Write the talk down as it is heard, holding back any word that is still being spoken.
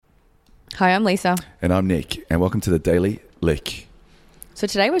Hi, I'm Lisa. And I'm Nick, and welcome to the Daily Lick. So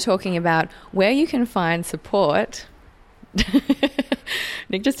today we're talking about where you can find support.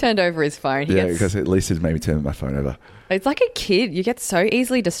 Nick just turned over his phone. Because Lisa's made me turn my phone over. It's like a kid. You get so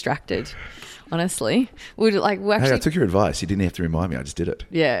easily distracted, honestly. Hey, I took your advice. You didn't have to remind me. I just did it.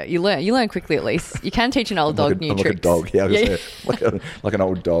 Yeah, you learn quickly at least. You can teach an old dog new tricks. I'm like a dog. Yeah, I was gonna say, like an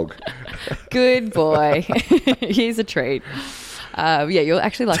old dog. Good boy. He's a treat. You're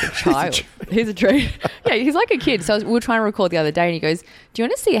actually like a child. He's a treat. Yeah, he's like a kid. So we were trying to record the other day and he goes, "Do you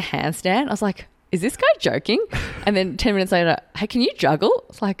want to see a handstand?" I was like, "Is this guy joking?" And then 10 minutes later, "Hey, can you juggle?"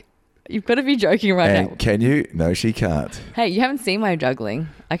 It's like, you've got to be joking right now. Can you? No, she can't. Hey, you haven't seen my juggling.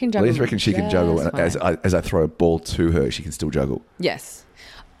 I can juggle. Liz reckons she can juggle. And as I throw a ball to her, she can still juggle. Yes.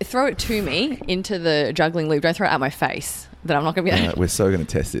 Throw it to me into the juggling loop. Don't throw it at my face. That I'm not going to be able to. We're so going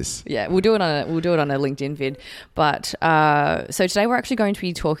to test this. Yeah, we'll do it on a LinkedIn vid. But so today we're actually going to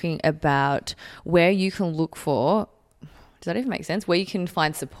be talking about where you can look for. Does that even make sense? Where you can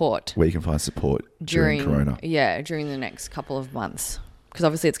find support. Where you can find support during Corona. Yeah, during the next couple of months. Because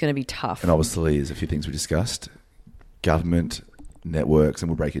obviously it's going to be tough. And obviously there's a few things we discussed. Government, networks, and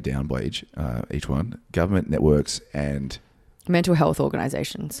we'll break it down by each one. Government, networks, and mental health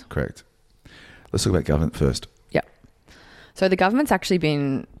organisations. Correct. Let's talk about government first. Yeah. So the government's actually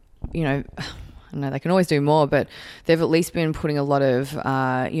been, I know they can always do more, but they've at least been putting a lot of,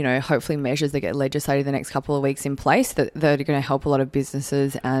 hopefully measures that get legislated the next couple of weeks in place that are going to help a lot of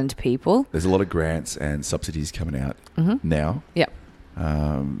businesses and people. There's a lot of grants and subsidies coming out now. Yeah.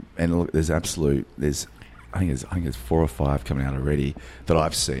 And look, I think there's 4 or 5 coming out already that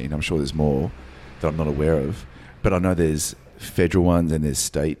I've seen. I'm sure there's more that I'm not aware of, but I know there's federal ones and there's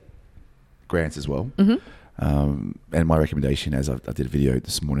state grants as well. And my recommendation, as I did a video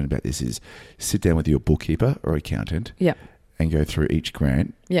this morning about this, is sit down with your bookkeeper or accountant and go through each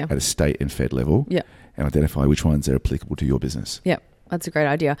grant at a state and fed level and identify which ones are applicable to your business. Yeah, that's a great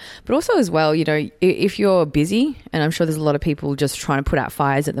idea. But also as well, if you're busy, and I'm sure there's a lot of people just trying to put out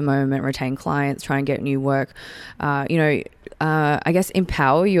fires at the moment, retain clients, try and get new work, I guess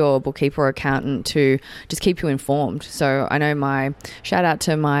empower your bookkeeper or accountant to just keep you informed. So I know shout out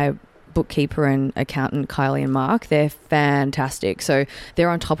to my bookkeeper and accountant Kylie and Mark. They're fantastic. So they're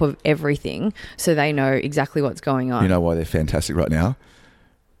on top of everything, so they know exactly what's going on. You know why they're fantastic right now?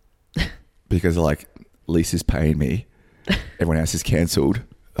 Because Lisa's paying me, everyone else is cancelled,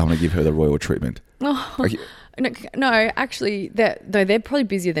 I'm going to give her the royal treatment. No, actually they're probably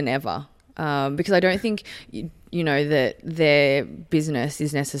busier than ever, because I don't think that their business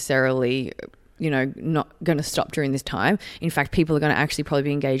is necessarily not going to stop during this time. In fact, people are going to actually probably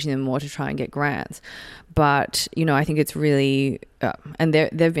be engaging them more to try and get grants. But, I think it's really, and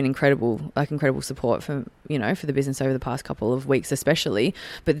they've been incredible support for the business over the past couple of weeks especially.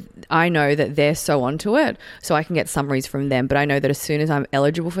 But I know that they're so onto it, so I can get summaries from them. But I know that as soon as I'm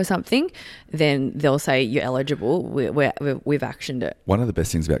eligible for something, then they'll say, "You're eligible, we've actioned it." One of the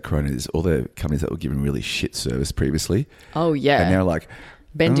best things about Corona is all the companies that were giving really shit service previously. Oh, yeah. And now like,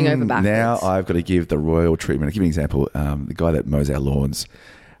 bending over backwards. Now I've got to give the royal treatment. I'll give you an example. The guy that mows our lawns,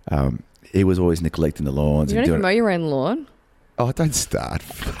 he was always neglecting the lawns. You don't even mow your own lawn? Oh, don't start.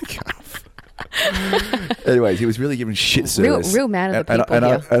 Fuck off. Anyways, he was really giving shit service. Real man of the people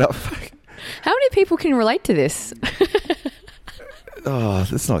here. How many people can relate to this? Oh,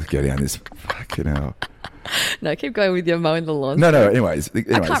 let's not go down this fucking hell. No, keep going with your mowing the lawn. No, anyways. I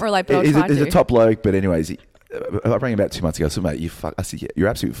can't relate, but I'll try to. He's a top bloke, but anyways, I rang him about 2 months ago. I said, mate, I said, yeah, you're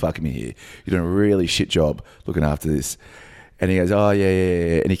absolutely fucking me here. You're doing a really shit job looking after this. And he goes, oh,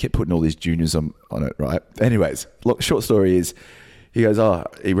 yeah. And he kept putting all these juniors on it, right? Anyways, look, short story is, he goes,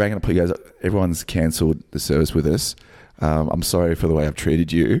 he rang up, he goes, everyone's cancelled the service with us. I'm sorry for the way I've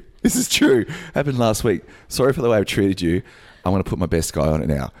treated you. This is true. Happened last week. Sorry for the way I've treated you. I'm going to put my best guy on it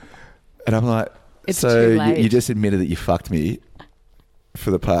now. And I'm like, it's too late. You just admitted that you fucked me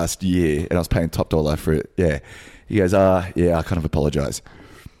for the past year and I was paying top dollar for it. Yeah. He goes, yeah, I kind of apologise.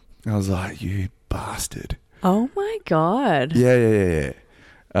 I was like, you bastard. Oh my God. Yeah.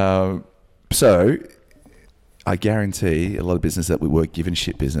 So I guarantee a lot of business that we work given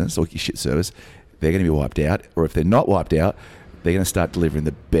shit business or shit service, they're going to be wiped out. Or if they're not wiped out, they're going to start delivering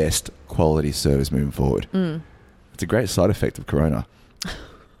the best quality service moving forward. It's a great side effect of Corona.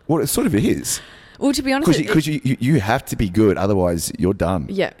 Well, it sort of is. Well, to be honest, because you have to be good, otherwise you're done.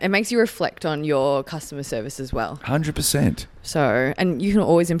 Yeah, it makes you reflect on your customer service as well. 100%. So, and you can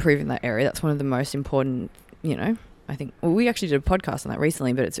always improve in that area. That's one of the most important, I think. Well, we actually did a podcast on that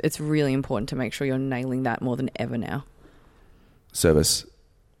recently, but it's really important to make sure you're nailing that more than ever now. Service.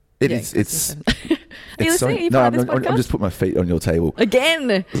 It's you so- listening? Are you no, part of this I'm podcast? just putting my feet on your table.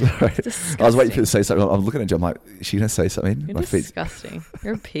 Again. Sorry. I was waiting for you to say something. I'm looking at you. I'm like, is she going to say something? You're My feet. disgusting.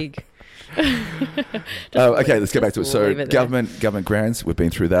 You're a pig. Okay, let's get back to it. Just So leave it there. government grants, we've been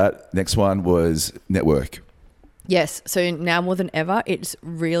through that. Next one was network. Yes. So now more than ever, it's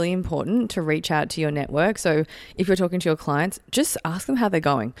really important to reach out to your network. So if you're talking to your clients, just ask them how they're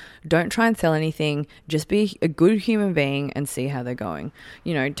going. Don't try and sell anything. Just be a good human being and see how they're going.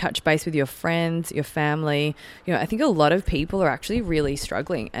 You know, touch base with your friends, your family. You know, I think a lot of people are actually really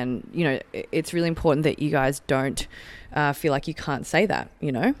struggling, and, you know, it's really important that you guys don't feel like you can't say that,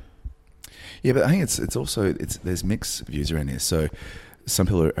 you know? Yeah, but I think it's also there's mixed views around here. So some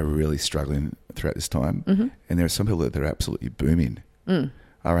people are really struggling throughout this time, and there are some people that are absolutely booming.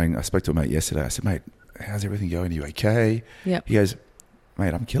 I spoke to a mate yesterday. I said, mate, how's everything going? Are you okay? Yep. He goes,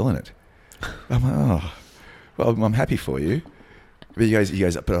 mate, I'm killing it. I'm like, oh, well, I'm happy for you. But he goes,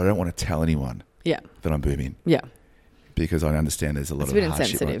 but I don't want to tell anyone Yeah. that I'm booming Yeah. because I understand there's a lot It's of a bit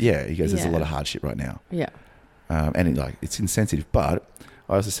hardship. insensitive. Yeah, he goes, there's a Yeah. lot of hardship right now. Yeah. And it's insensitive, but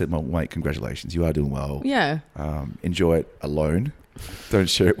I also said, well, mate, congratulations. You are doing well. Yeah. Enjoy it alone. Don't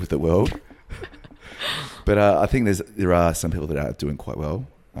share it with the world. But I think there are some people that are doing quite well,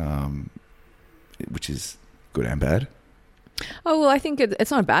 which is good and bad. Oh, well, I think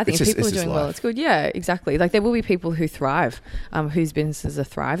it's not a bad thing. It's If just- people are it's just doing well, life. it's good. Yeah, exactly. Like there will be people who thrive, whose businesses are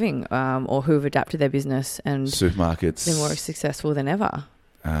thriving, or who have adapted their business and Supermarkets, they're more successful than ever.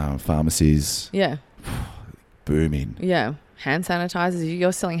 pharmacies, Yeah. booming. Yeah. Hand sanitizers.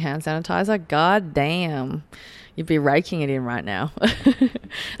 You're selling hand sanitizer? God damn. You'd be raking it in right now.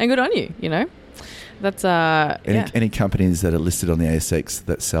 And good on you, you know? That's, Any companies that are listed on the ASX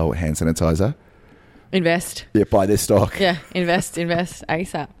that sell hand sanitizer, invest. yeah, buy their stock. Yeah, invest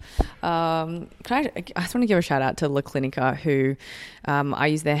ASAP. I just want to give a shout out to La Clinica, who I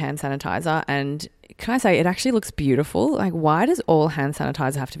use their hand sanitizer, and can I say it actually looks beautiful? Like, why does all hand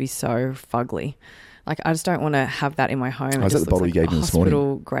sanitizer have to be so fugly? Like, I just don't want to have that in my home. Oh, is that the bottle you gave me this morning?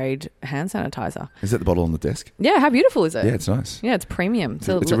 Hospital grade hand sanitizer. Is that the bottle on the desk? Yeah, how beautiful is it? Yeah, it's nice. Yeah, it's premium. It's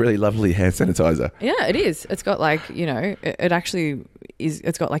a really lovely hand sanitizer. Yeah, it is. It's got like, you know, it actually is,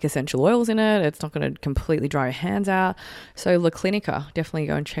 it's got like essential oils in it. It's not going to completely dry your hands out. So La Clinica, definitely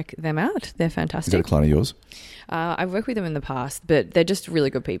go and check them out. They're Is fantastic. that a client of yours? I've worked with them in the past, but they're just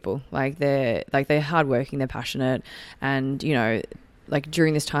really good people. They're hardworking, they're passionate, and, you know, like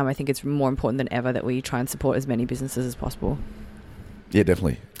during this time, I think it's more important than ever that we try and support as many businesses as possible. Yeah,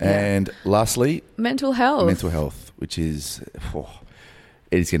 definitely. Yeah. And lastly, Mental health. mental health, which is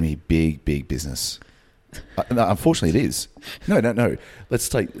it is going to be big business. No, unfortunately, it is. No.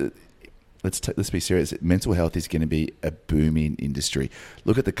 Let's be serious. Mental health is going to be a booming industry.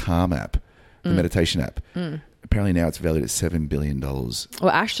 Look at the Calm app, the meditation app. Apparently now it's valued at $7 billion.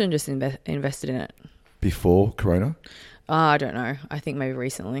 Well, Ashton just invested in it. Before Corona, I don't know. I think maybe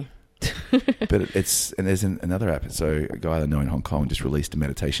recently. but and there's another app. So a guy I know in Hong Kong just released a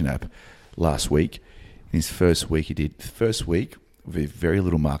meditation app last week. In his first week with very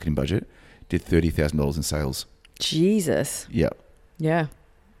little marketing budget, did $30,000 in sales. Jesus. Yeah. Yeah.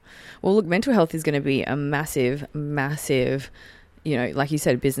 Well, look, mental health is going to be a massive, you know, like you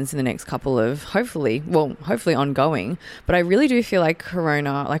said, business in the next couple of, hopefully ongoing. But I really do feel like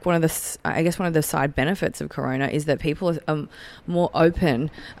Corona, like one of the side benefits of Corona is that people are more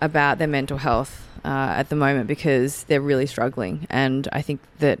open about their mental health at the moment because they're really struggling. And I think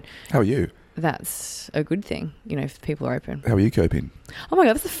that How are you? that's a good thing, you know, if people are open. How are you coping? Oh my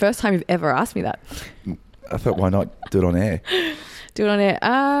God, that's the first time you've ever asked me that. I thought, why not do it on air? Do it on air.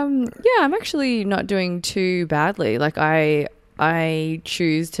 Yeah, I'm actually not doing too badly. Like I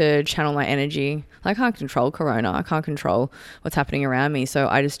choose to channel my energy. I can't control Corona. I can't control what's happening around me. So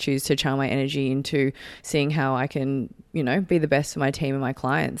I just choose to channel my energy into seeing how I can, you know, be the best for my team and my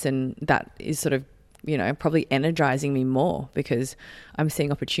clients. And that is sort of, you know, probably energizing me more because I'm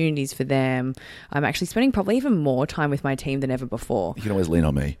seeing opportunities for them. I'm actually spending probably even more time with my team than ever before. You can always lean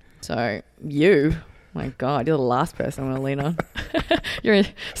on me. So my God, you're the last person I'm going to lean on. You're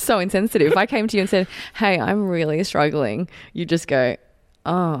so insensitive. If I came to you and said, hey, I'm really struggling, you just go,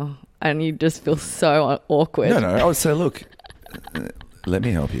 oh, and you just feel so awkward. No. I would say, look, let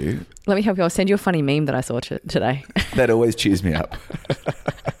me help you. Let me help you. I'll send you a funny meme that I saw today. That always cheers me up.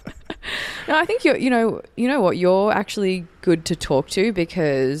 No, I think you know what? You're actually good to talk to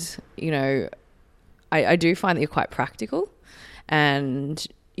because, you know, I do find that you're quite practical and,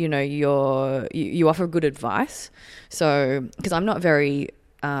 you know, you offer good advice. So, because I'm not very,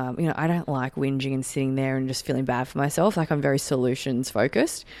 you know, I don't like whinging and sitting there and just feeling bad for myself. Like I'm very solutions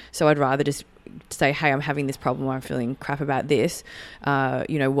focused. So I'd rather just say, hey, I'm having this problem, or I'm feeling crap about this,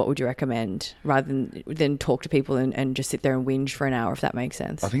 what would you recommend, rather than talk to people and just sit there and whinge for an hour, if that makes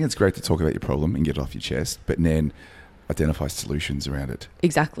sense. I think it's great to talk about your problem and get it off your chest, but then identify solutions around it.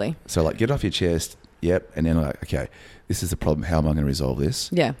 Exactly. So like, get it off your chest, yep, and then like, okay, this is the problem, how am I going to resolve this?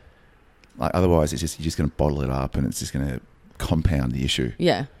 Yeah. Like, otherwise, you're just going to bottle it up and it's just going to compound the issue.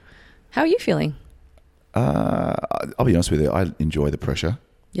 Yeah. How are you feeling? I'll be honest with you, I enjoy the pressure.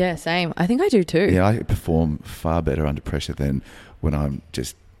 Yeah, same. I think I do too. Yeah, I perform far better under pressure than when I'm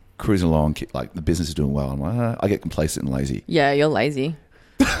just cruising along, like the business is doing well. I'm like, I get complacent and lazy. Yeah, you're lazy.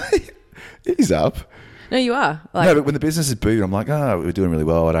 Ease up. No, you are. No, but when the business is booming, I'm like, we're doing really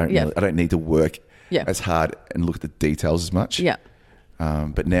well. I don't need to work as hard and look at the details as much. Yeah.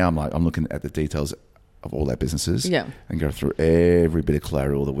 But now I'm looking at the details of all our businesses. Yeah. And go through every bit of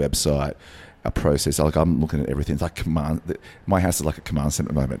collateral, the website, our process. Like, I'm looking at everything. It's like my house is like a command center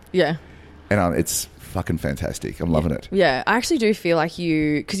at the moment. Yeah. And it's fucking fantastic. I'm loving it. Yeah, I actually do feel like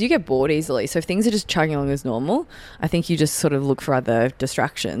because you get bored easily. So if things are just chugging along as normal, I think you just sort of look for other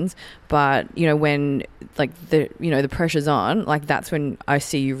distractions. But, when like the pressure's on, like that's when I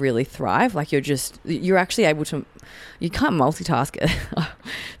see you really thrive. Like you're actually able to, you can't multitask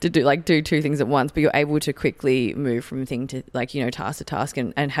to do two things at once, but you're able to quickly move from thing to task to task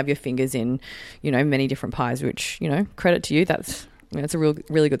and have your fingers in, many different pies, which, credit to you. It's a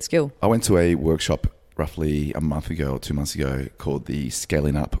really good skill. I went to a workshop roughly a month ago or 2 months ago called the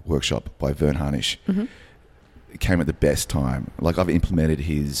Scaling Up Workshop by Vern Harnish. Mm-hmm. It came at the best time. Like, I've implemented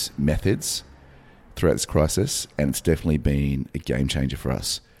his methods throughout this crisis, and it's definitely been a game changer for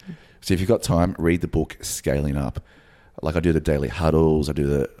us. So if you've got time, read the book Scaling Up. Like, I do the daily huddles, I do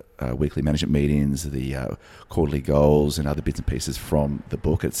the weekly management meetings, the quarterly goals and other bits and pieces from the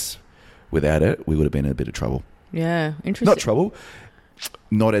book. Without it, we would have been in a bit of trouble. Yeah, interesting. Not trouble,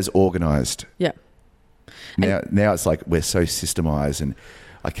 not as organised. Yeah. Now it's like we're so systemised, and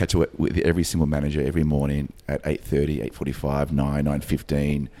I catch up with every single manager every morning at 8:30, 8:45, 9,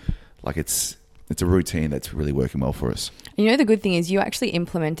 9:15. Like, it's a routine that's really working well for us. The good thing is you actually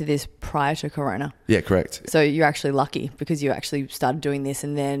implemented this prior to Corona. Yeah, correct. So you're actually lucky because you actually started doing this,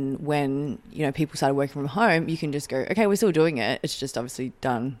 and then when people started working from home, you can just go, okay, we're still doing it. It's just obviously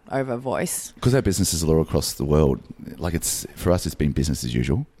done over voice. Because our businesses are all across the world. Like, for us, it's been business as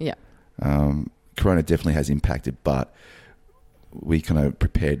usual. Yeah. Corona definitely has impacted, but we kind of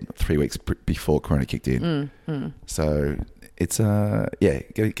prepared 3 weeks before Corona kicked in. So it's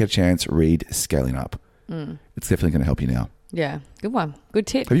get a chance, read Scaling Up. It's definitely going to help you now. Yeah, good one. Good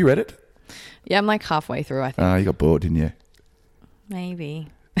tip. Have you read it? Yeah, I'm like halfway through, I think. You got bored, didn't you? Maybe.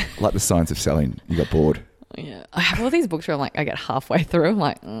 Like The Science of Selling, you got bored. Yeah, I have all these books where I get halfway through. I'm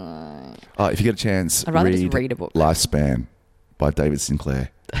like, if you get a chance, I'd rather just read a book. Lifespan by David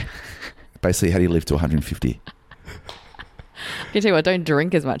Sinclair. Basically, how do you live to 150? I can tell you what, don't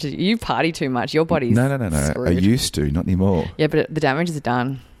drink as much as you party too much. Your body's No. screwed. I used to, not anymore. Yeah, but the damage is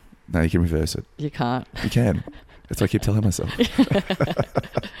done. No, you can reverse it. You can't. You can. That's what I keep telling myself.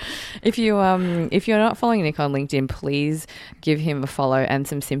 If you're not following Nick on LinkedIn, please give him a follow and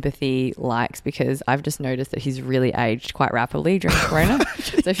some sympathy likes, because I've just noticed that he's really aged quite rapidly during Corona.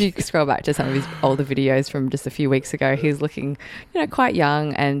 So if you scroll back to some of his older videos from just a few weeks ago, he's looking, quite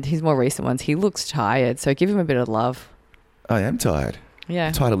young, and his more recent ones, he looks tired. So give him a bit of love. I am tired. Yeah.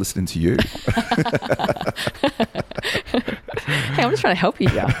 I'm tired of listening to you. Hey, I'm just trying to help you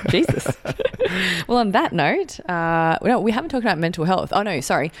here. Jesus. Well, on that note, we haven't talked about mental health. Oh, no,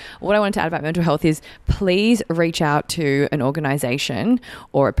 sorry. What I wanted to add about mental health is please reach out to an organisation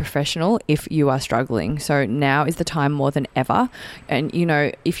or a professional if you are struggling. So now is the time more than ever. And,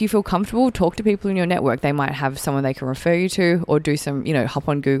 if you feel comfortable, talk to people in your network. They might have someone they can refer you to, or do some, hop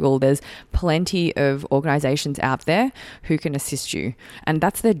on Google. There's plenty of organisations out there who can assist you. And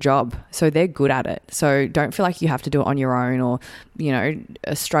that's their job. So they're good at it. So don't feel like you have to do it on your own, or,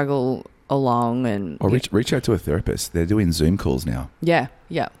 struggle along. And or reach out to a therapist. They're doing Zoom calls now. Yeah.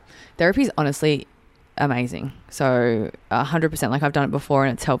 Therapy is honestly amazing. So 100%, like I've done it before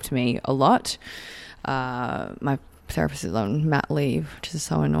and it's helped me a lot. My therapist is on mat leave, which is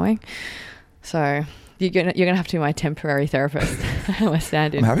so annoying. So you're gonna have to be my temporary therapist. My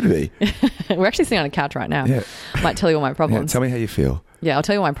stand-in. I'm happy to be. We're actually sitting on a couch right now. Yeah. Might tell you all my problems. Yeah, tell me how you feel. Yeah, I'll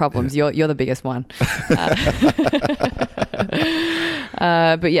tell you my problems. Yeah. You're the biggest one.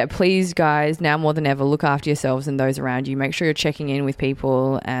 But yeah, please, guys, now more than ever, look after yourselves and those around you. Make sure you're checking in with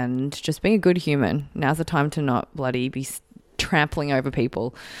people and just being a good human. Now's the time to not bloody be trampling over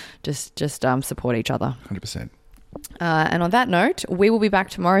people. Just support each other. 100%. And on that note, we will be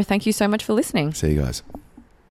back tomorrow. Thank you so much for listening. See you guys.